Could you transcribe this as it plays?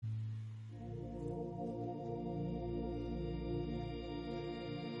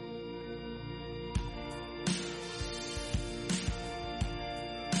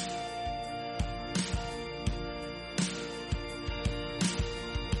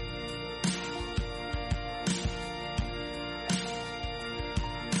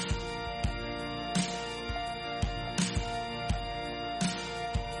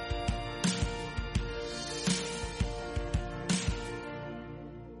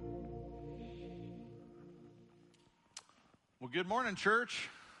Well, good morning, church.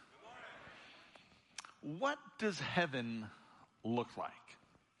 Good morning. What does heaven look like?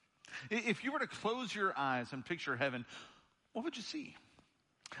 If you were to close your eyes and picture heaven, what would you see?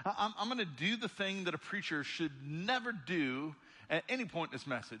 I'm going to do the thing that a preacher should never do at any point in this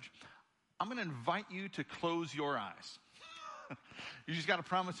message. I'm going to invite you to close your eyes. You just got to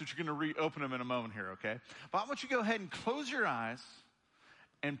promise that you're going to reopen them in a moment here, okay? But I want you to go ahead and close your eyes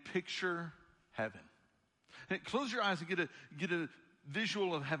and picture heaven. Close your eyes and get a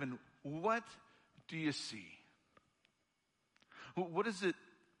visual of heaven. What do you see? What does it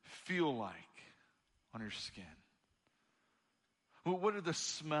feel like on your skin? What are the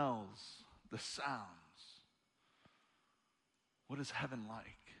smells, the sounds? What is heaven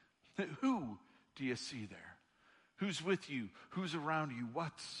like? Who do you see there? Who's with you? Who's around you?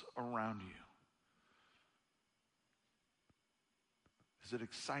 What's around you? Does it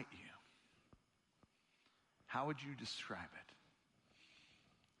excite you? How would you describe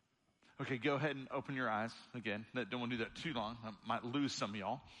it? Okay, go ahead and open your eyes again. Don't want to do that too long. I might lose some of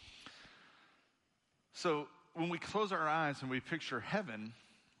y'all. So when we close our eyes and we picture heaven,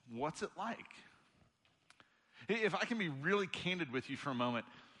 what's it like? If I can be really candid with you for a moment,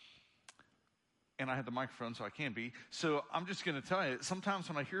 and I have the microphone so I can be, so I'm just going to tell you, sometimes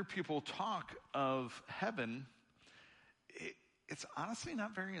when I hear people talk of heaven, it's honestly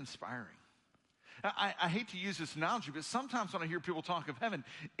not very inspiring. I hate to use this analogy, but sometimes when I hear people talk of heaven,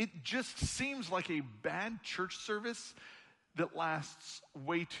 it just seems like a bad church service that lasts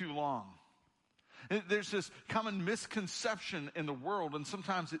way too long. There's this common misconception in the world, and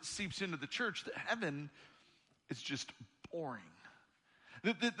sometimes it seeps into the church, that heaven is just boring.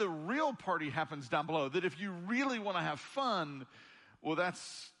 That the real party happens down below. That if you really want to have fun, well,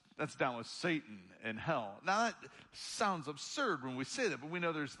 that's down with Satan and hell. Now, that sounds absurd when we say that, but we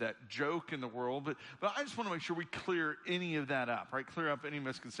know there's that joke in the world. But I just want to make sure we clear any of that up, right? Clear up any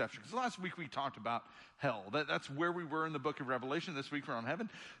misconception. Because last week we talked about hell. That's where we were in the book of Revelation. This week we're on heaven.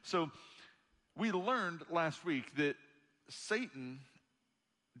 So we learned last week that Satan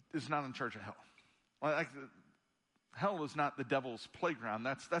is not in charge of hell. Hell is not the devil's playground.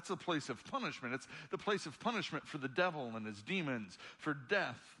 That's a place of punishment. It's the place of punishment for the devil and his demons, for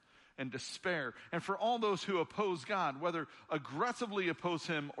death and despair, and for all those who oppose God, whether aggressively oppose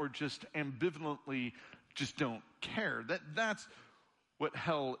him or just ambivalently just don't care. That's what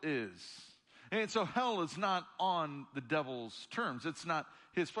hell is. And so hell is not on the devil's terms. It's not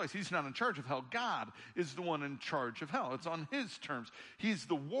his place. He's not in charge of hell. God is the one in charge of hell. It's on his terms. He's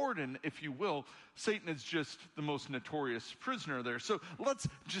the warden, if you will. Satan is just the most notorious prisoner there. So let's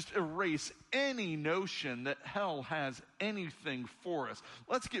just erase any notion that hell has anything for us.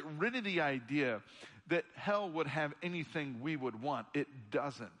 Let's get rid of the idea that hell would have anything we would want. It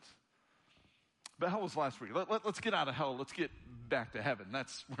doesn't. But hell was last week. Let's get out of hell. Let's get back to heaven.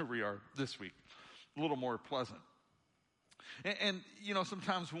 That's where we are this week. A little more pleasant. And you know,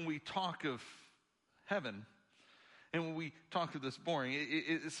 sometimes when we talk of heaven, and when we talk of this boring,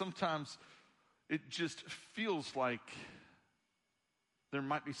 sometimes it just feels like there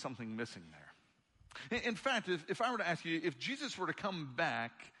might be something missing there. In fact, if I were to ask you, if Jesus were to come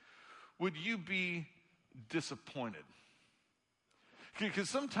back, would you be disappointed? Because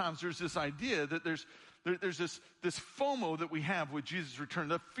sometimes there's this idea that there's this FOMO that we have with Jesus' return,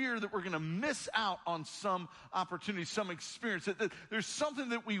 the fear that we're going to miss out on some opportunity, some experience, that there's something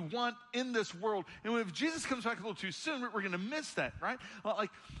that we want in this world. And if Jesus comes back a little too soon, we're going to miss that, right? Well, like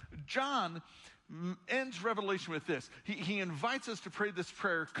John ends Revelation with this. He invites us to pray this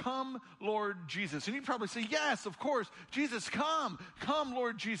prayer, "Come, Lord Jesus." And you probably say, yes, of course, Jesus, come,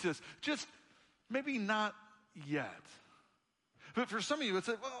 Lord Jesus. Just maybe not yet. But for some of you, it's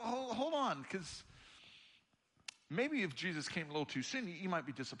like, well, hold on, because maybe if Jesus came a little too soon, you might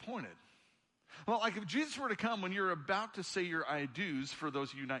be disappointed. Well, like if Jesus were to come when you're about to say your I do's, for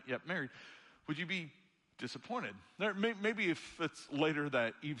those of you not yet married, would you be disappointed? Maybe if it's later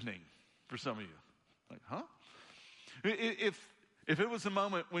that evening for some of you. Like, huh? If it was a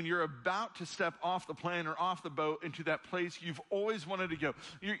moment when you're about to step off the plane or off the boat into that place you've always wanted to go,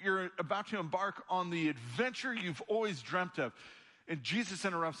 you're about to embark on the adventure you've always dreamt of, and Jesus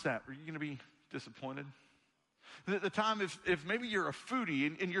interrupts that, are you going to be disappointed? The time if maybe you're a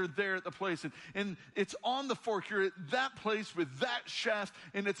foodie and you're there at the place and it's on the fork, you're at that place with that chef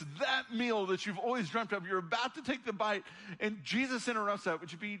and it's that meal that you've always dreamt of, you're about to take the bite and Jesus interrupts that,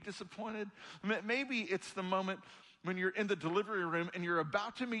 would you be disappointed? Maybe it's the moment when you're in the delivery room and you're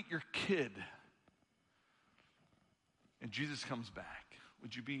about to meet your kid and Jesus comes back.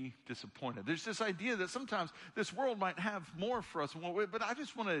 Would you be disappointed? There's this idea that sometimes this world might have more for us, but I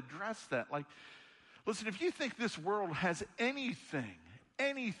just want to address that. Like Listen, if you think this world has anything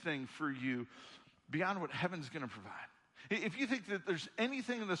for you beyond what heaven's going to provide, if you think that there's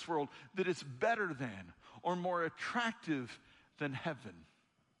anything in this world that is better than or more attractive than heaven,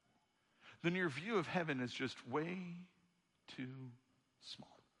 then your view of heaven is just way too small.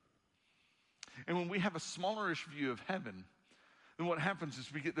 And when we have a smallerish view of heaven, then what happens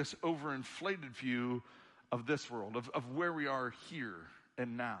is we get this overinflated view of this world, of where we are here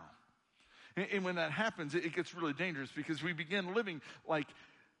and now. And when that happens, it gets really dangerous because we begin living like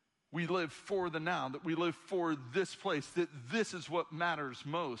we live for the now, that we live for this place, that this is what matters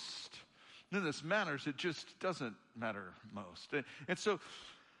most. And then this matters, it just doesn't matter most. And so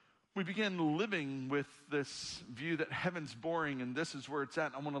we begin living with this view that heaven's boring and this is where it's at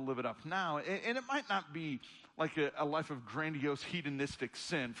and I want to live it up now. And it might not be like a life of grandiose hedonistic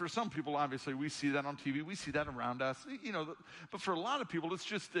sin. For some people, obviously, we see that on TV. We see that around us. But for a lot of people, it's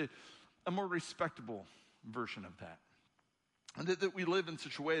just a more respectable version of that. And that we live in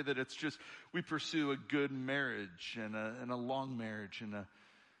such a way that it's just, we pursue a good marriage and a long marriage and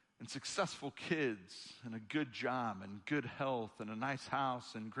successful kids and a good job and good health and a nice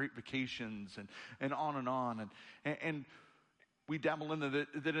house and great vacations and on and on. And we dabble into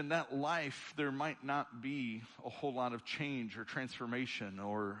that in that life there might not be a whole lot of change or transformation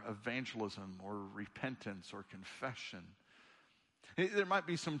or evangelism or repentance or confession. There might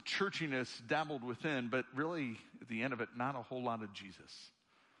be some churchiness dabbled within, but really, at the end of it, not a whole lot of Jesus.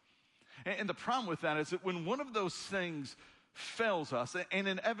 And the problem with that is that when one of those things fails us, and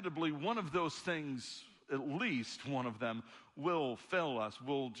inevitably one of those things, at least one of them, will fail us,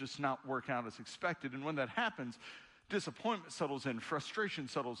 will just not work out as expected. And when that happens, disappointment settles in, frustration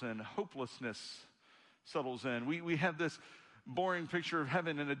settles in, hopelessness settles in. We have this boring picture of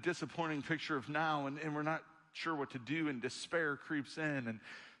heaven and a disappointing picture of now, and we're not sure what to do, and despair creeps in, and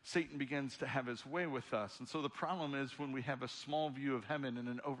Satan begins to have his way with us. And so the problem is when we have a small view of heaven and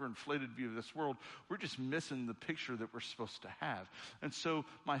an overinflated view of this world, we're just missing the picture that we're supposed to have. And so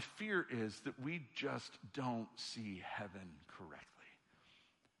my fear is that we just don't see heaven correctly.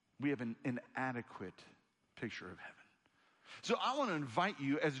 We have an inadequate picture of heaven. So I want to invite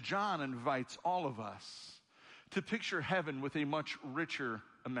you, as John invites all of us, to picture heaven with a much richer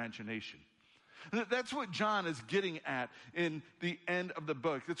imagination. That's what John is getting at in the end of the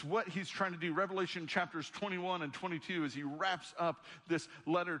book. That's what he's trying to do. Revelation chapters 21 and 22, as he wraps up this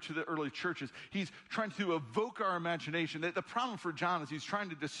letter to the early churches, he's trying to evoke our imagination. The problem for John is he's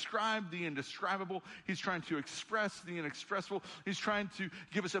trying to describe the indescribable. He's trying to express the inexpressible. He's trying to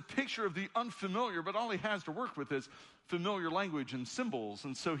give us a picture of the unfamiliar, but all he has to work with is familiar language and symbols.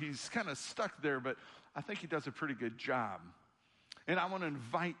 And so he's kind of stuck there, but I think he does a pretty good job. And I want to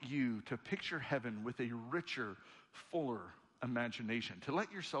invite you to picture heaven with a richer, fuller imagination, to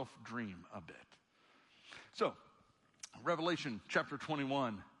let yourself dream a bit. So, Revelation chapter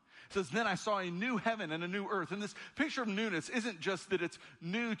 21 says, "Then I saw a new heaven and a new earth." And this picture of newness isn't just that it's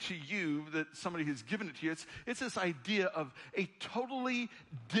new to you, that somebody has given it to you. It's this idea of a totally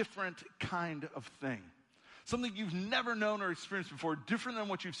different kind of thing. Something you've never known or experienced before, different than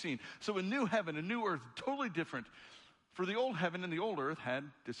what you've seen. So a new heaven, a new earth, totally different. For the old heaven and the old earth had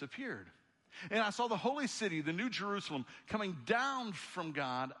disappeared. And I saw the holy city, the new Jerusalem, coming down from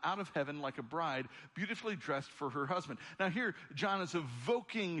God out of heaven like a bride, beautifully dressed for her husband. Now here, John is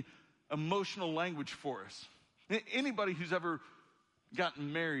evoking emotional language for us. Anybody who's ever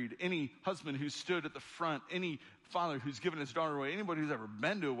gotten married, any husband who's stood at the front, any father who's given his daughter away, anybody who's ever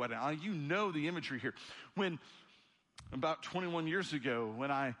been to a wedding, you know the imagery here. When, about 21 years ago, when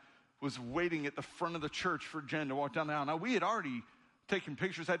I was waiting at the front of the church for Jen to walk down the aisle. Now, we had already taken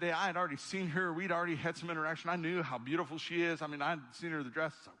pictures that day. I had already seen her. We'd already had some interaction. I knew how beautiful she is. I mean, I'd seen her in the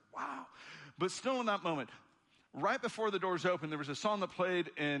dress. So, wow. But still in that moment, right before the doors opened, there was a song that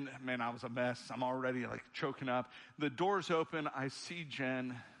played, and man, I was a mess. I'm already like choking up. The doors open. I see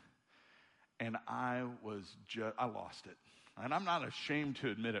Jen, and I lost it. And I'm not ashamed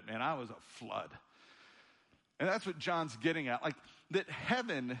to admit it, man. I was a flood. And that's what John's getting at. Like, that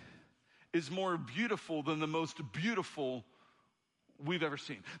heaven is more beautiful than the most beautiful we've ever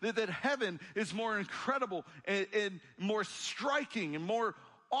seen. That heaven is more incredible and more striking and more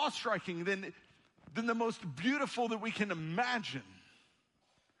awe-striking than the most beautiful that we can imagine.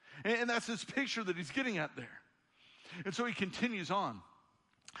 And that's this picture that he's getting at there. And so he continues on.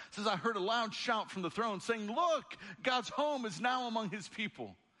 It says, "I heard a loud shout from the throne saying, 'Look, God's home is now among his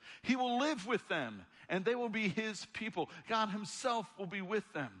people. He will live with them, and they will be his people. God himself will be with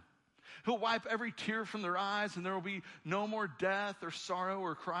them. He'll wipe every tear from their eyes, and there will be no more death or sorrow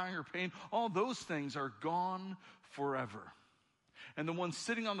or crying or pain. All those things are gone forever.' And the one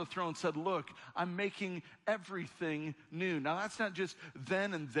sitting on the throne said, look, I'm making everything new. Now that's not just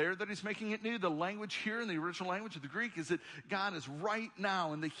then and there that he's making it new. The language here in the original language of the Greek is that God is right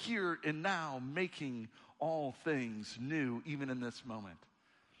now in the here and now making all things new, even in this moment.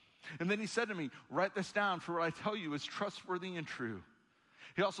 And then he said to me, write this down, for what I tell you is trustworthy and true.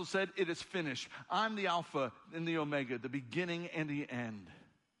 He also said, it is finished. I'm the Alpha and the Omega, the beginning and the end.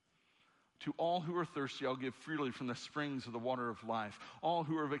 To all who are thirsty, I'll give freely from the springs of the water of life. All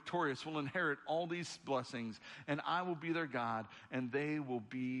who are victorious will inherit all these blessings, and I will be their God, and they will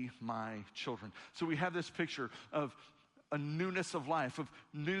be my children. So we have this picture of a newness of life, of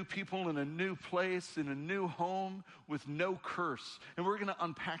new people in a new place, in a new home with no curse. And we're going to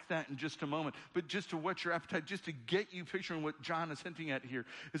unpack that in just a moment. But just to whet your appetite, just to get you picturing what John is hinting at here,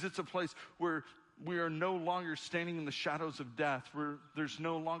 is it's a place where we are no longer standing in the shadows of death, where there's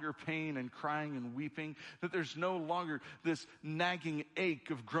no longer pain and crying and weeping, that there's no longer this nagging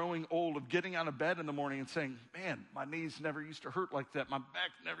ache of growing old, of getting out of bed in the morning and saying, man, my knees never used to hurt like that. My back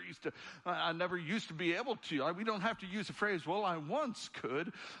I never used to be able to. We don't have to use the phrase, well, I once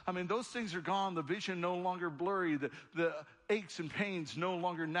could. I mean, those things are gone. The vision no longer blurry. The aches and pains no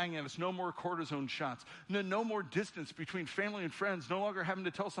longer nagging at us. No more cortisone shots. No more distance between family and friends. No longer having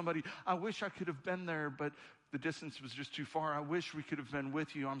to tell somebody, I wish I could have been there, but the distance was just too far. I wish we could have been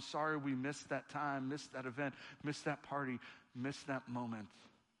with you. I'm sorry we missed that time, missed that event, missed that party, missed that moment.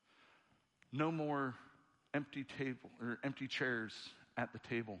 No more empty table or empty chairs at the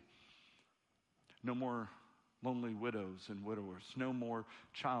table. No more lonely widows and widowers. No more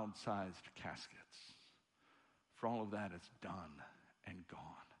child-sized caskets. For all of that is done and gone.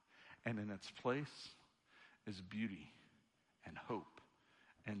 And in its place is beauty and hope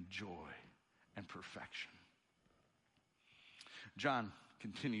and joy and perfection. John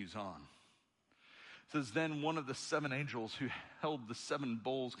continues on. It says, then one of the 7 angels who held the 7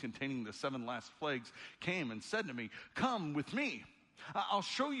 bowls containing the 7 last plagues came and said to me, come with me. I'll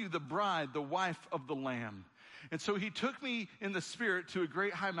show you the bride, the wife of the Lamb. And so he took me in the Spirit to a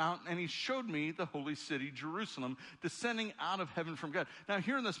great high mountain, and he showed me the holy city, Jerusalem, descending out of heaven from God. Now,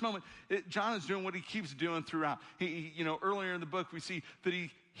 here in this moment, John is doing what he keeps doing throughout. Earlier in the book, we see that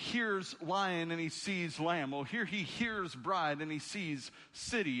he hears lion and he sees lamb. Well, here he hears bride and he sees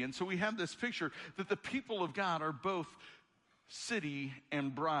city. And so we have this picture that the people of God are both city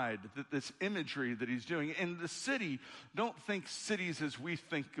and bride, that this imagery that he's doing. And the city, don't think cities as we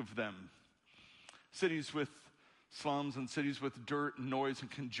think of them. Cities with slums and cities with dirt and noise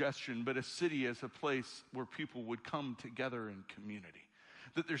and congestion, but a city as a place where people would come together in community,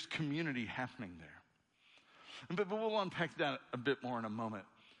 that there's community happening there. But we'll unpack that a bit more in a moment.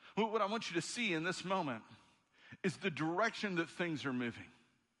 What I want you to see in this moment is the direction that things are moving.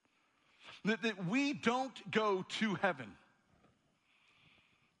 That we don't go to heaven.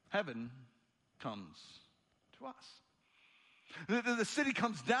 Heaven comes to us. The city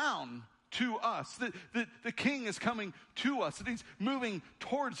comes down to us. The king is coming to us. That he's moving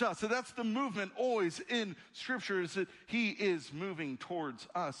towards us. So that's the movement always in Scripture, is that he is moving towards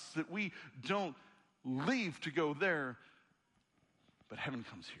us. That we don't leave to go there, but heaven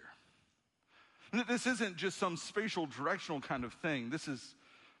comes here. This isn't just some spatial directional kind of thing. This is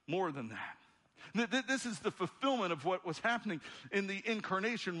more than that. This is the fulfillment of what was happening in the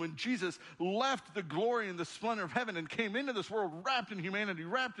incarnation when Jesus left the glory and the splendor of heaven and came into this world wrapped in humanity,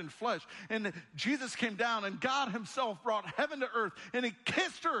 wrapped in flesh. And Jesus came down and God himself brought heaven to earth and he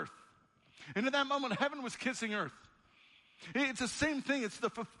kissed earth. And in that moment, heaven was kissing earth. It's the same thing. It's the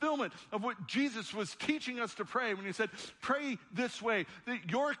fulfillment of what Jesus was teaching us to pray when he said, pray this way,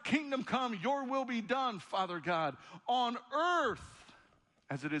 that your kingdom come, your will be done, Father God, on earth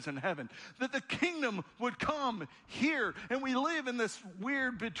as it is in heaven. That the kingdom would come here. And we live in this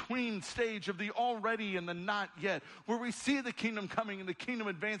weird between stage of the already and the not yet, where we see the kingdom coming and the kingdom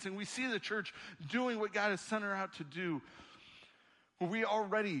advancing. We see the church doing what God has sent her out to do. Where we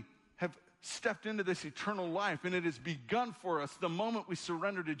already have stepped into this eternal life, and it has begun for us the moment we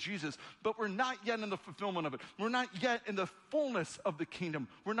surrender to Jesus, but we're not yet in the fulfillment of it. We're not yet in the fullness of the kingdom.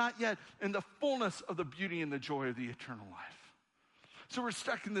 We're not yet in the fullness of the beauty and the joy of the eternal life. So we're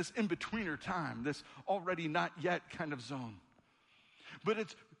stuck in this in-betweener time, this already not yet kind of zone. But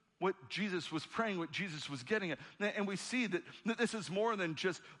it's what Jesus was praying, what Jesus was getting at. And we see that this is more than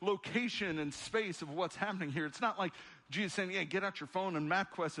just location and space of what's happening here. It's not like Jesus saying, yeah, get out your phone, and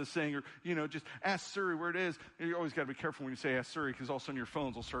MapQuest is saying, or, just ask Siri where it is. You always got to be careful when you say ask Siri, because all of a sudden your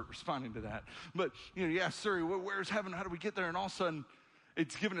phones will start responding to that. But, you ask Siri, where's heaven? How do we get there? And all of a sudden,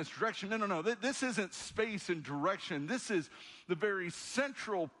 it's given us direction. No. This isn't space and direction. This is the very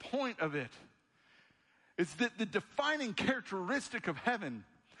central point of it. is that the defining characteristic of heaven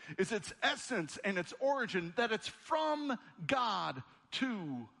is its essence and its origin, that it's from God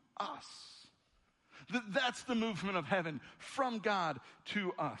to us. That's the movement of heaven, from God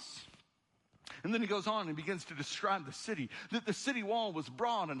to us. And then he goes on and begins to describe the city. That the city wall was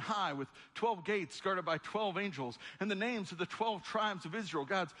broad and high with 12 gates guarded by 12 angels. And the names of the 12 tribes of Israel,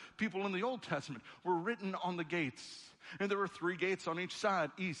 God's people in the Old Testament, were written on the gates. And there were 3 gates on each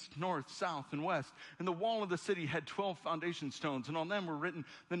side, east, north, south, and west. And the wall of the city had 12 foundation stones. And on them were written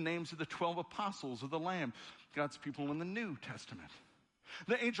the names of the 12 apostles of the Lamb, God's people in the New Testament.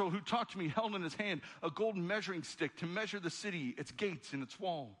 The angel who talked to me held in his hand a golden measuring stick to measure the city, its gates, and its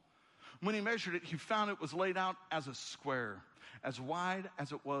wall. When he measured it, he found it was laid out as a square, as wide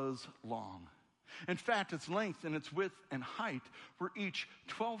as it was long. In fact, its length and its width and height were each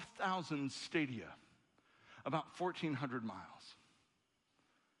 12,000 stadia, about 1,400 miles.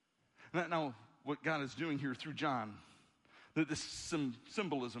 Now, what God is doing here through John, this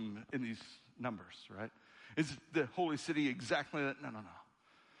symbolism in these numbers, right? Is the holy city exactly that? No.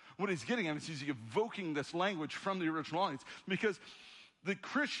 What he's getting at is he's evoking this language from the original audience, because the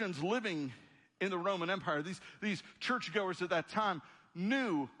Christians living in the Roman Empire, these churchgoers at that time,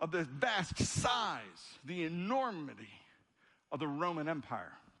 knew of the vast size, the enormity of the Roman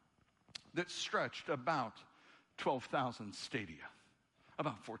Empire that stretched about 12,000 stadia,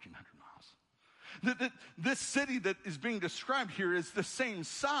 about 1,400 miles. This city that is being described here is the same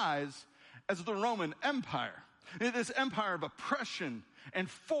size as the Roman Empire. This empire of oppression and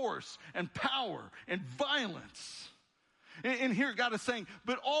force and power and violence. And here God is saying,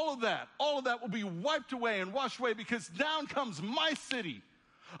 but all of that will be wiped away and washed away, because down comes my city,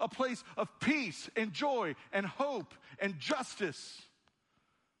 a place of peace and joy and hope and justice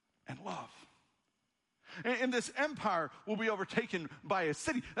and love. And this empire will be overtaken by a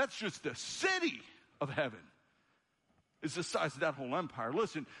city. That's just the city of heaven. It's the size of that whole empire.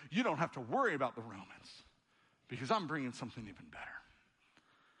 Listen, you don't have to worry about the Romans, because I'm bringing something even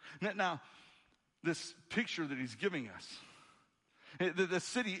better. Now, this picture that he's giving us, the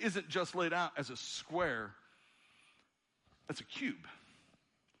city isn't just laid out as a square. It's a cube.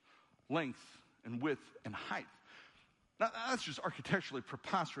 Length and width and height. Now, that's just architecturally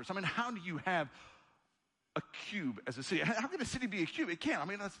preposterous. I mean, how do you have a cube as a city? How can a city be a cube? It can't. I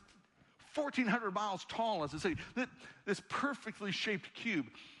mean, that's 1,400 miles tall as a city. This perfectly shaped cube.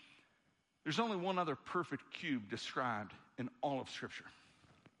 There's only one other perfect cube described in all of Scripture.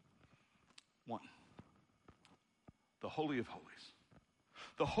 One. The Holy of Holies.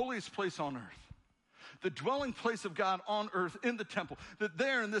 The holiest place on earth. The dwelling place of God on earth in the temple. That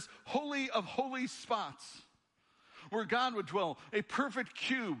there in this holy of holy spots where God would dwell, a perfect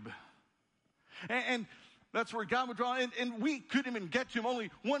cube. And that's where God would dwell. And we couldn't even get to him.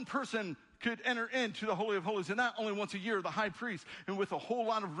 Only one person could enter into the Holy of Holies, and that only once a year, the high priest, and with a whole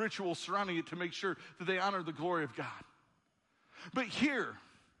lot of rituals surrounding it to make sure that they honor the glory of God. But here,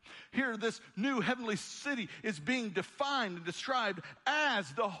 this new heavenly city is being defined and described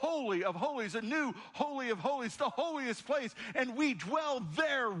as the Holy of Holies, a new Holy of Holies, the holiest place, and we dwell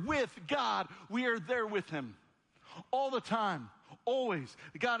there with God. We are there with him all the time, always.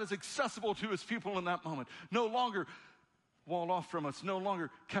 God is accessible to his people in that moment, no longer walled off from us, no longer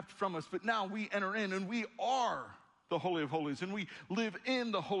kept from us, but now we enter in and we are the Holy of Holies, and we live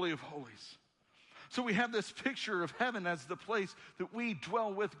in the Holy of Holies. So we have this picture of heaven as the place that we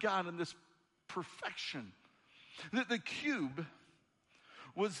dwell with God in this perfection. The cube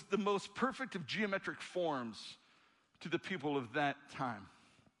was the most perfect of geometric forms to the people of that time.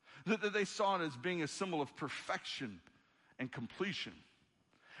 That they saw it as being a symbol of perfection and completion.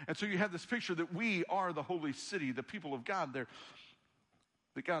 And so you have this picture that we are the holy city, the people of God there,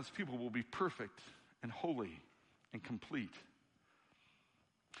 that God's people will be perfect and holy and complete.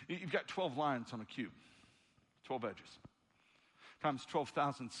 You've got 12 lines on a cube, 12 edges. Times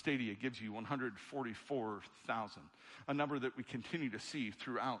 12,000 stadia gives you 144,000, a number that we continue to see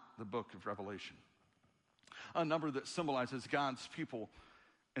throughout the book of Revelation. A number that symbolizes God's people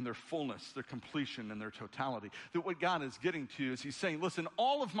in their fullness, their completion, and their totality. That what God is getting to is he's saying, listen,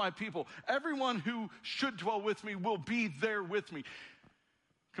 all of my people, everyone who should dwell with me will be there with me.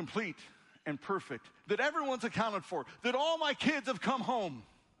 Complete and perfect. That everyone's accounted for. That all my kids have come home.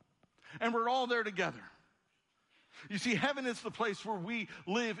 And we're all there together. You see, heaven is the place where we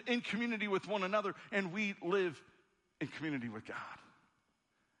live in community with one another, and we live in community with God.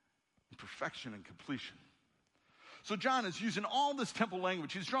 In perfection and completion. So John is using all this temple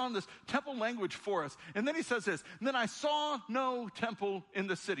language. He's drawn this temple language for us. And then he says this, and then I saw no temple in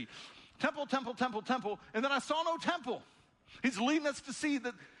the city. Temple, temple, temple, temple. And then I saw no temple. He's leading us to see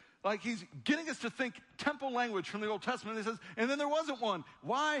that Like he's getting us to think temple language from the Old Testament. He says, and then there wasn't one.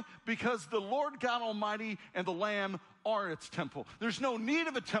 Why? Because the Lord God Almighty and the Lamb are its temple. There's no need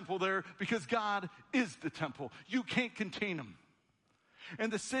of a temple there because God is the temple. You can't contain him.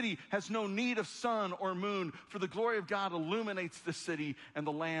 And the city has no need of sun or moon, for the glory of God illuminates the city, and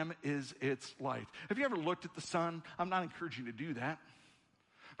the Lamb is its light. Have you ever looked at the sun? I'm not encouraging you to do that.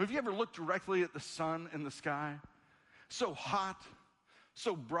 But have you ever looked directly at the sun in the sky? So hot,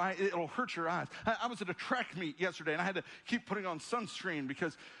 so bright, it'll hurt your eyes. I was at a track meet yesterday, and I had to keep putting on sunscreen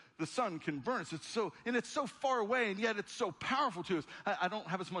because the sun can burn us. It's so far away, and yet it's so powerful to us. I don't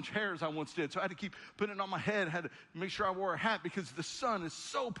have as much hair as I once did, so I had to keep putting it on my head. I had to make sure I wore a hat because the sun is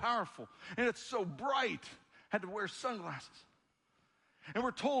so powerful, and it's so bright. I had to wear sunglasses. And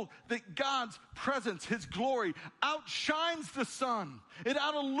we're told that God's presence, his glory, outshines the sun. It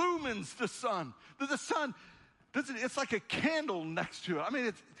out-illumines the sun. That the sun, it's like a candle next to it. I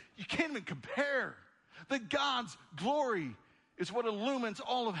mean, you can't even compare. That God's glory is what illumines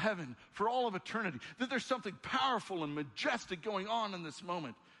all of heaven for all of eternity. That there's something powerful and majestic going on in this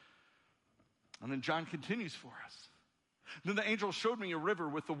moment. And then John continues for us. Then the angel showed me a river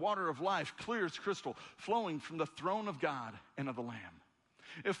with the water of life, clear as crystal, flowing from the throne of God and of the Lamb.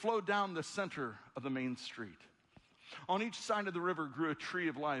 It flowed down the center of the main street. On each side of the river grew a tree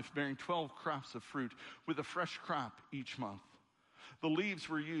of life, bearing 12 crops of fruit, with a fresh crop each month. The leaves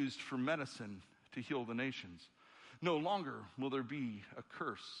were used for medicine to heal the nations. No longer will there be a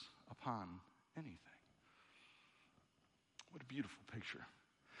curse upon anything. What a beautiful picture.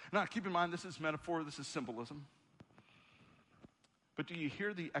 Now, keep in mind, this is metaphor, this is symbolism. But do you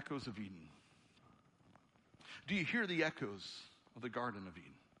hear the echoes of Eden? Do you hear the echoes of the Garden of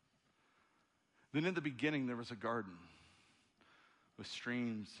Eden? Then in the beginning there was a garden with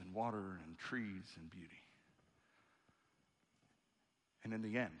streams and water and trees and beauty. And in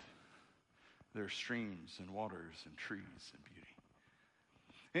the end, there are streams and waters and trees and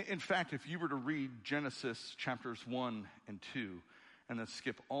beauty. In fact, if you were to read Genesis chapters 1 and 2, and then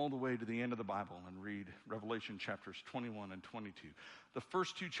skip all the way to the end of the Bible and read Revelation chapters 21 and 22, the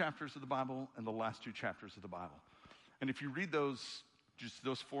first 2 chapters of the Bible and the last 2 chapters of the Bible. And if you read those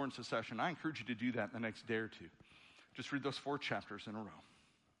 4 in succession, I encourage you to do that in the next day or two. Just read those 4 chapters in a row.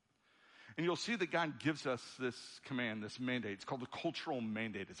 And you'll see that God gives us this command, this mandate. It's called the cultural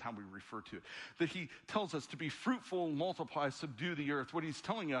mandate, is how we refer to it. That he tells us to be fruitful, multiply, subdue the earth. What he's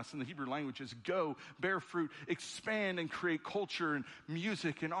telling us in the Hebrew language is go, bear fruit, expand and create culture and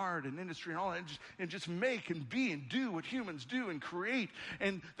music and art and industry and all that. And just make and be and do what humans do and create.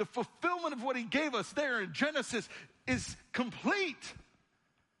 And the fulfillment of what he gave us there in Genesis is complete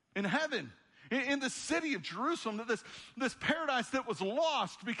in heaven. In the city of Jerusalem, that this paradise that was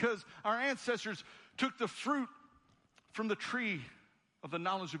lost because our ancestors took the fruit from the tree of the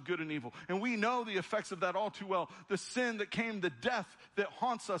knowledge of good and evil. And we know the effects of that all too well. The sin that came, the death that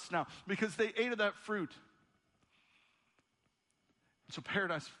haunts us now because they ate of that fruit. And so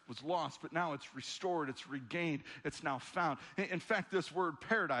paradise was lost, but now it's restored, it's regained, it's now found. In fact, this word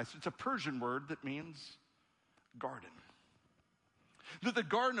paradise, it's a Persian word that means garden. That the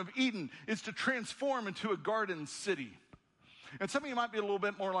Garden of Eden is to transform into a garden city. And some of you might be a little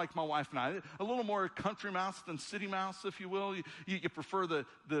bit more like my wife and I, a little more country mouse than city mouse, if you will. You prefer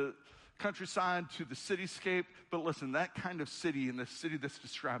the countryside to the cityscape. But listen, that kind of city and the city that's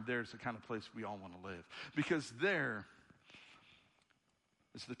described there is the kind of place we all want to live. Because there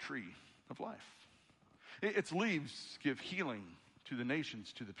is the tree of life. Its leaves give healing to the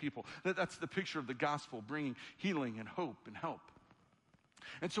nations, to the people. That's the picture of the gospel, bringing healing and hope and help.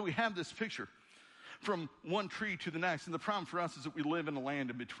 And so we have this picture from one tree to the next. And the problem for us is that we live in a land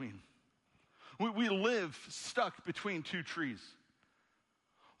in between. We live stuck between 2 trees.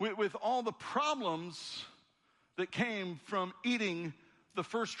 With all the problems that came from eating the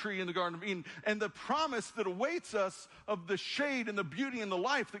first tree in the Garden of Eden. And the promise that awaits us of the shade and the beauty and the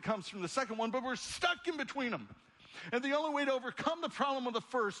life that comes from the second one. But we're stuck in between them. And the only way to overcome the problem of the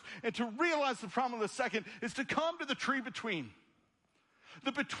first and to realize the problem of the second is to come to the tree between.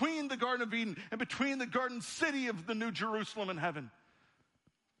 That between the Garden of Eden and between the garden city of the New Jerusalem in heaven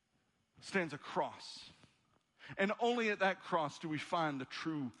stands a cross. And only at that cross do we find the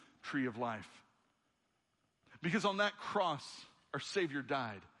true tree of life. Because on that cross, our Savior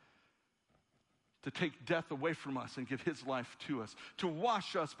died to take death away from us and give his life to us, to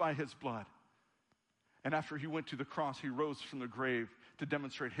wash us by his blood. And after he went to the cross, he rose from the grave to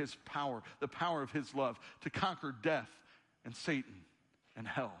demonstrate his power, the power of his love, to conquer death and Satan and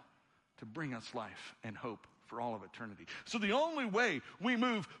hell, to bring us life and hope for all of eternity. So the only way we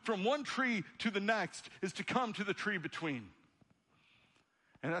move from one tree to the next is to come to the tree between.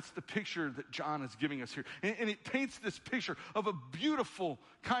 And that's the picture that John is giving us here. And it paints this picture of a beautiful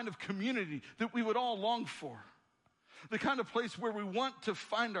kind of community that we would all long for. The kind of place where we want to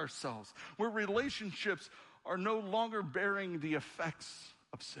find ourselves, where relationships are no longer bearing the effects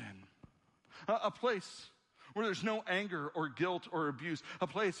of sin. A place where there's no anger or guilt or abuse. A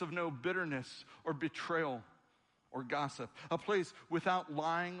place of no bitterness or betrayal or gossip. A place without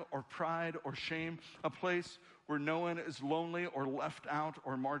lying or pride or shame. A place where no one is lonely or left out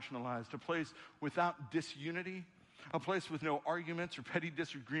or marginalized. A place without disunity. A place with no arguments or petty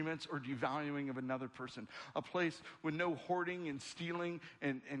disagreements or devaluing of another person. A place with no hoarding and stealing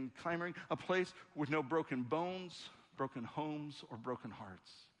and clamoring. A place with no broken bones, broken homes, or broken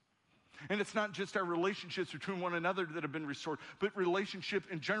hearts. And it's not just our relationships between one another that have been restored, but relationship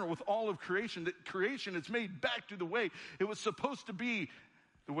in general with all of creation. That creation is made back to the way it was supposed to be,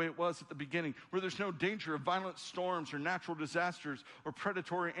 the way it was at the beginning, where there's no danger of violent storms or natural disasters or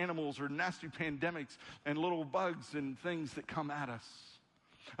predatory animals or nasty pandemics and little bugs and things that come at us.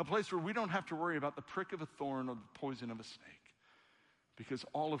 A place where we don't have to worry about the prick of a thorn or the poison of a snake, because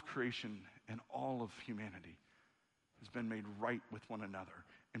all of creation and all of humanity has been made right with one another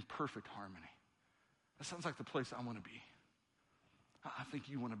in perfect harmony. That sounds like the place I want to be. I think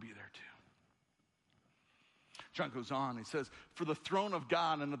you want to be there too. John goes on, he says, for the throne of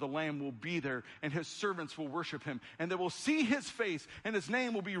God and of the Lamb will be there, and his servants will worship him, and they will see his face, and his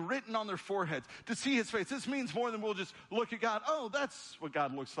name will be written on their foreheads. To see his face, this means more than we'll just look at God. Oh, that's what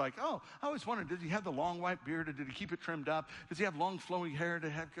God looks like. Oh, I always wondered, did he have the long white beard, or did he keep it trimmed up? Does he have long flowing hair?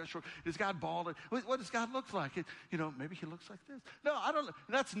 Is God bald? What does God look like? Maybe he looks like this. No, I don't.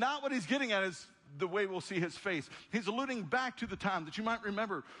 That's not what he's getting at, is the way we'll see his face. He's alluding back to the time that you might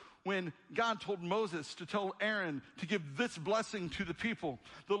remember when God told Moses to tell Aaron to give this blessing to the people.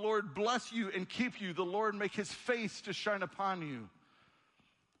 The Lord bless you and keep you. The Lord make his face to shine upon you.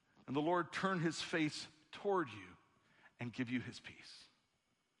 And the Lord turn his face toward you and give you his peace.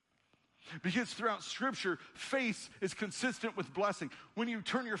 Because throughout Scripture, face is consistent with blessing. When you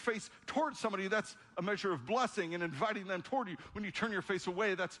turn your face towards somebody, that's a measure of blessing and inviting them toward you. When you turn your face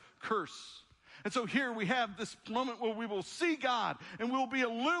away, that's curse. And so here we have this moment where we will see God and we will be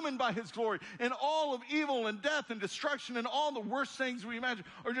illumined by his glory. And all of evil and death and destruction and all the worst things we imagine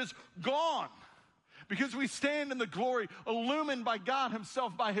are just gone. Because we stand in the glory, illumined by God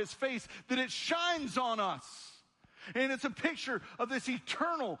himself, by his face, that it shines on us. And it's a picture of this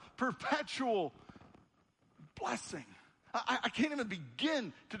eternal, perpetual blessing. I can't even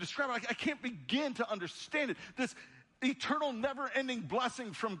begin to describe it. I can't begin to understand it. This eternal, never-ending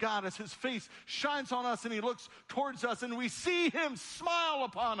blessing from God as his face shines on us and he looks towards us and we see him smile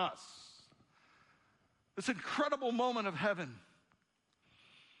upon us. This incredible moment of heaven.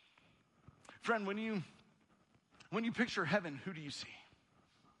 Friend, when you picture heaven, who do you see?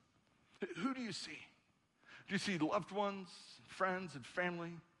 Who do you see? Do you see loved ones, friends, and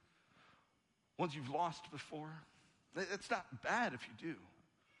family? Ones you've lost before? It's not bad if you do.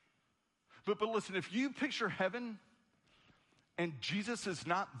 But listen, if you picture heaven and Jesus is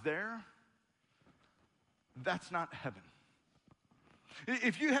not there, that's not heaven.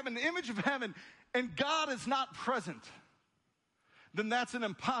 If you have an image of heaven and God is not present, then that's an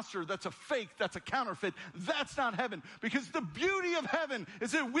imposter, that's a fake, that's a counterfeit. That's not heaven. Because the beauty of heaven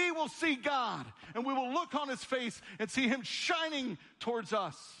is that we will see God and we will look on his face and see him shining towards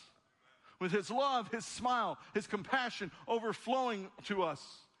us with his love, his smile, his compassion overflowing to us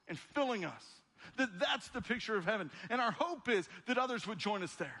and filling us. That's the picture of heaven. And our hope is that others would join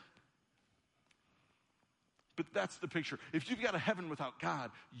us there. But that's the picture. If you've got a heaven without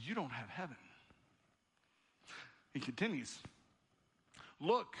God, you don't have heaven. He continues.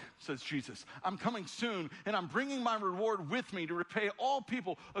 Look, says Jesus, I'm coming soon, and I'm bringing my reward with me to repay all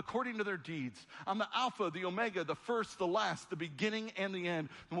people according to their deeds. I'm the Alpha, the Omega, the first, the last, the beginning and the end,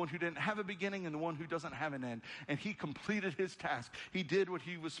 the one who didn't have a beginning and the one who doesn't have an end. And he completed his task. He did what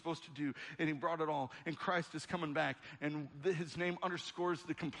he was supposed to do, and he brought it all. And Christ is coming back, and his name underscores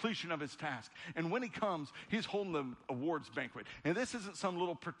the completion of his task. And when he comes, he's holding the awards banquet. And this isn't some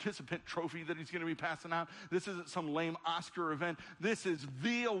little participant trophy that he's going to be passing out. This isn't some lame Oscar event. This is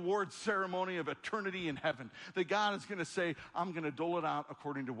the award ceremony of eternity in heaven. That God is going to say, I'm going to dole it out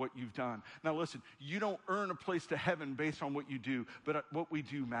according to what you've done. Now listen, you don't earn a place to heaven based on what you do, but what we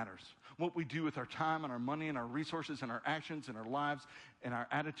do matters. What we do with our time and our money and our resources and our actions and our lives and our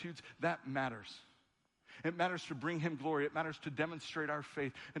attitudes, that matters. It matters to bring him glory. It matters to demonstrate our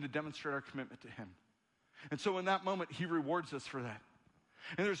faith and to demonstrate our commitment to him. And so in that moment, he rewards us for that.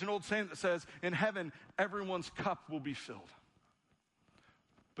 And there's an old saying that says, in heaven, everyone's cup will be filled.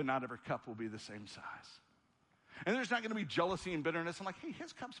 But not every cup will be the same size. And there's not going to be jealousy and bitterness. I'm like, hey,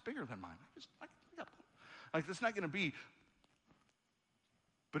 his cup's bigger than mine. Like, that's not going to be.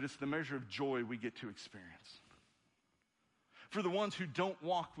 But it's the measure of joy we get to experience. For the ones who don't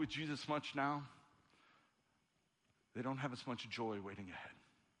walk with Jesus much now, they don't have as much joy waiting ahead.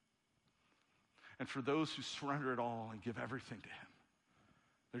 And for those who surrender it all and give everything to him,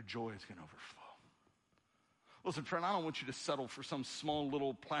 their joy is going to overflow. Listen, friend, I don't want you to settle for some small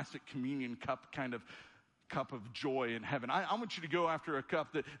little plastic communion cup kind of cup of joy in heaven. I want you to go after a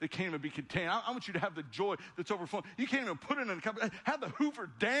cup that can't even be contained. I want you to have the joy that's overflowing. You can't even put it in a cup. Have the Hoover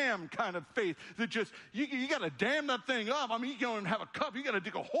Dam kind of faith that just, you got to dam that thing up. I mean, you don't have a cup. You got to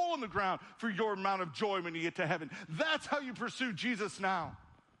dig a hole in the ground for your amount of joy when you get to heaven. That's how you pursue Jesus now.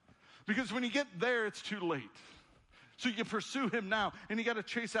 Because when you get there, it's too late. So you pursue him now, and you got to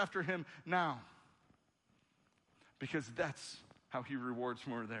chase after him now. Because that's how he rewards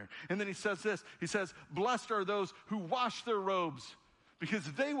more there. And then he says this. He says, blessed are those who wash their robes, because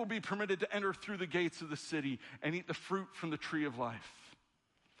they will be permitted to enter through the gates of the city and eat the fruit from the tree of life.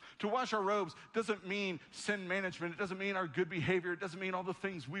 To wash our robes doesn't mean sin management. It doesn't mean our good behavior. It doesn't mean all the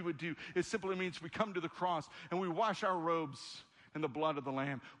things we would do. It simply means we come to the cross and we wash our robes in the blood of the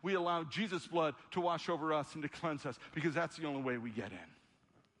Lamb. We allow Jesus' blood to wash over us and to cleanse us, because that's the only way we get in.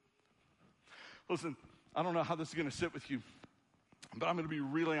 Listen, I don't know how this is going to sit with you, but I'm going to be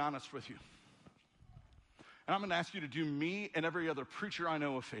really honest with you. And I'm going to ask you to do me and every other preacher I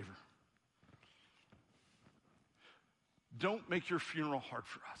know a favor. Don't make your funeral hard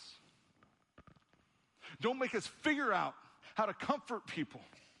for us. Don't make us figure out how to comfort people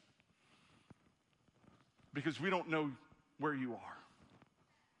because we don't know where you are.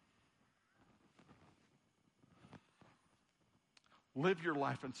 Live your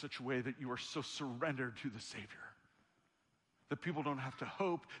life in such a way that you are so surrendered to the Savior that people don't have to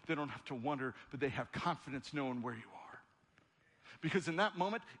hope, they don't have to wonder, but they have confidence knowing where you are. Because in that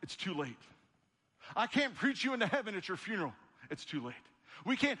moment, it's too late. I can't preach you into heaven at your funeral. It's too late.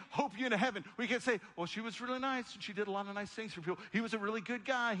 We can't hope you into heaven. We can't say, well, she was really nice and she did a lot of nice things for people. He was a really good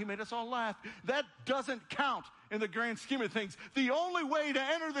guy. He made us all laugh. That doesn't count in the grand scheme of things. The only way to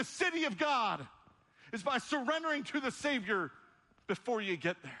enter the city of God is by surrendering to the Savior before you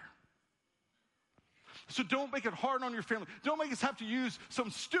get there. So don't make it hard on your family. Don't make us have to use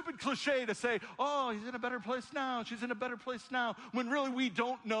some stupid cliche to say, oh, he's in a better place now, she's in a better place now, when really we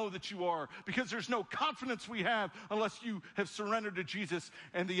don't know that you are, because there's no confidence we have unless you have surrendered to Jesus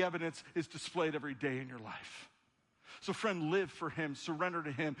and the evidence is displayed every day in your life. So friend, live for him, surrender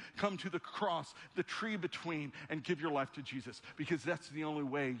to him, come to the cross, the tree between, and give your life to Jesus, because that's the only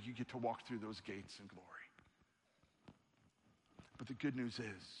way you get to walk through those gates in glory. But the good news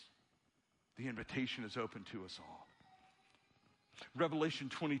is, the invitation is open to us all. Revelation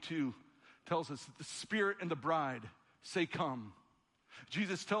 22 tells us that the Spirit and the bride say, come.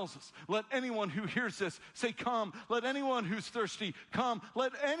 Jesus tells us, let anyone who hears this say, come. Let anyone who's thirsty come.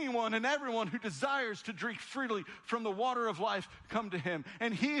 Let anyone and everyone who desires to drink freely from the water of life come to him.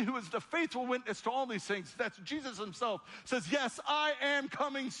 And he who is the faithful witness to all these things, that's Jesus himself, says, yes, I am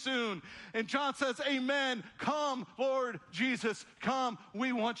coming soon. And John says, amen. Come, Lord Jesus, come.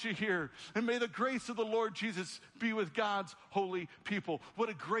 We want you here. And may the grace of the Lord Jesus be with God's holy people. What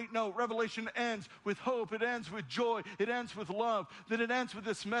a great note. Revelation ends with hope. It ends with joy. It ends with love. That it ends with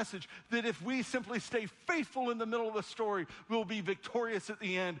this message that if we simply stay faithful in the middle of the story, we'll be victorious at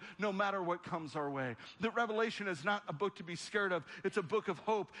the end, no matter what comes our way. That Revelation is not a book to be scared of. It's a book of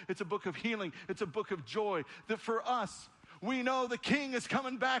hope. It's a book of healing. It's a book of joy. That for us, we know the King is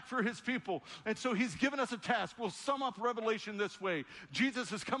coming back for his people. And so he's given us a task. We'll sum up Revelation this way.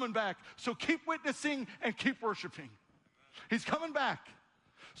 Jesus is coming back. So keep witnessing and keep worshiping. He's coming back.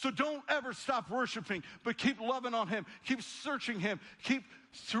 So don't ever stop worshiping, but keep loving on him. Keep searching him. Keep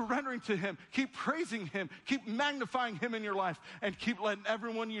surrendering to him. Keep praising him. Keep magnifying him in your life. And keep letting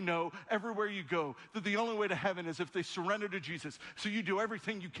everyone you know, everywhere you go, that the only way to heaven is if they surrender to Jesus. So you do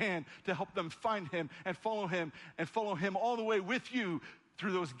everything you can to help them find him and follow him all the way with you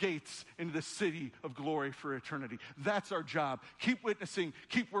through those gates into the city of glory for eternity. That's our job. Keep witnessing,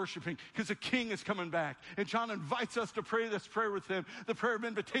 keep worshiping, because the King is coming back. And John invites us to pray this prayer with him, the prayer of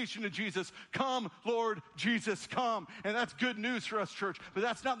invitation to Jesus. Come, Lord Jesus, come. And that's good news for us, church. But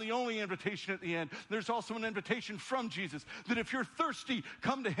that's not the only invitation at the end. There's also an invitation from Jesus that if you're thirsty,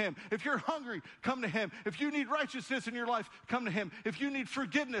 come to him. If you're hungry, come to him. If you need righteousness in your life, come to him. If you need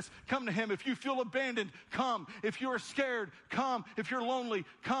forgiveness, come to him. If you feel abandoned, come. If you are scared, come. If you're lonely, finally,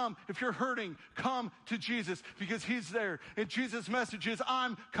 come. If you're hurting, come to Jesus because he's there. And Jesus' message is,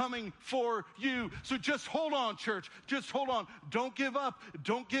 I'm coming for you. So just hold on, church. Just hold on. Don't give up.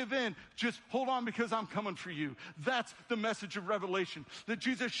 Don't give in. Just hold on because I'm coming for you. That's the message of Revelation. That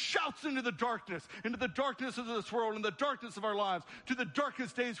Jesus shouts into the darkness of this world, in the darkness of our lives, to the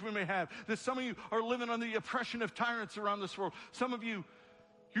darkest days we may have. That some of you are living under the oppression of tyrants around this world. Some of you,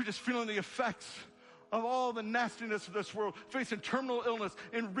 you're just feeling the effects of all the nastiness of this world, facing terminal illness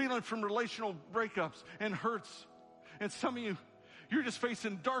and reeling from relational breakups and hurts. And some of you, you're just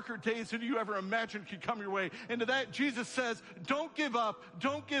facing darker days than you ever imagined could come your way. And to that, Jesus says, don't give up,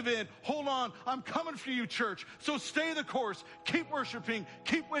 don't give in, hold on, I'm coming for you, church. So stay the course, keep worshiping,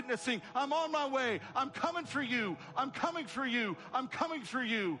 keep witnessing. I'm on my way, I'm coming for you, I'm coming for you, I'm coming for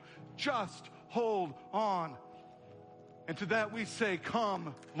you. Just hold on. And to that we say,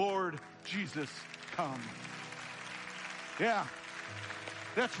 come, Lord Jesus, come. Yeah,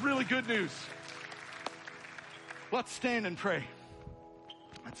 that's really good news. Let's stand and pray.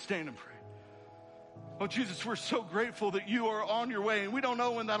 Let's stand and pray. Oh, Jesus, we're so grateful that you are on your way, and we don't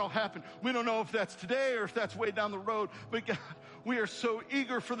know when that'll happen. We don't know if that's today or if that's way down the road. But God, we are so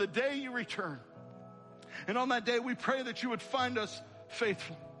eager for the day you return. And on that day, we pray that you would find us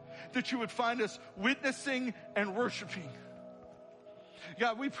faithful, that you would find us witnessing and worshiping.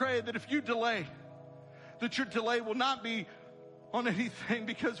 God, we pray that if you delay, that your delay will not be on anything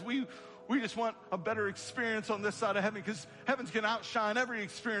because we just want a better experience on this side of heaven because heaven's going to outshine every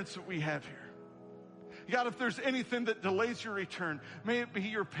experience that we have here. God, if there's anything that delays your return, may it be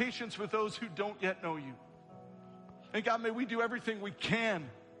your patience with those who don't yet know you. And God, may we do everything we can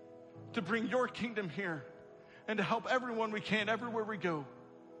to bring your kingdom here and to help everyone we can everywhere we go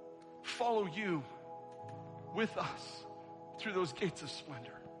follow you with us through those gates of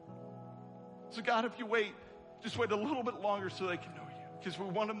splendor. So God, if you wait, just wait a little bit longer so they can know you because we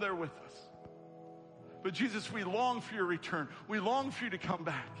want them there with us. But Jesus, we long for your return. We long for you to come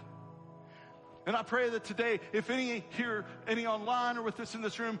back. And I pray that today, if any here, any online or with us in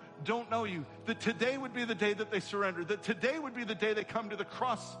this room don't know you, that today would be the day that they surrender, that today would be the day they come to the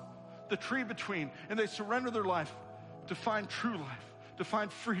cross, the tree between, and they surrender their life to find true life, to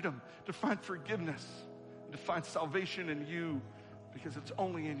find freedom, to find forgiveness, and to find salvation in you because it's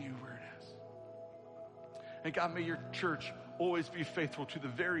only in you where it is. And God, may your church always be faithful to the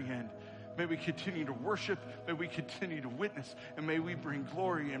very end. May we continue to worship, may we continue to witness, and may we bring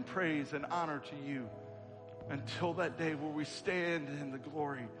glory and praise and honor to you until that day where we stand in the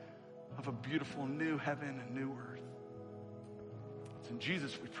glory of a beautiful new heaven and new earth. It's in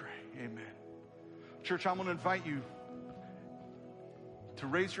Jesus we pray. Amen. Church, I'm going to invite you to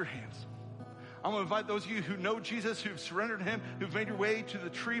raise your hands. I'm going to invite those of you who know Jesus, who've surrendered him, who've made your way to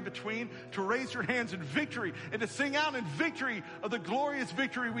the tree between, to raise your hands in victory and to sing out in victory of the glorious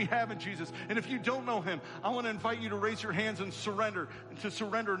victory we have in Jesus. And if you don't know him, I want to invite you to raise your hands and to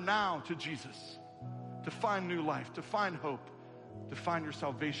surrender now to Jesus, to find new life, to find hope, to find your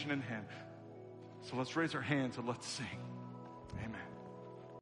salvation in him. So let's raise our hands and let's sing.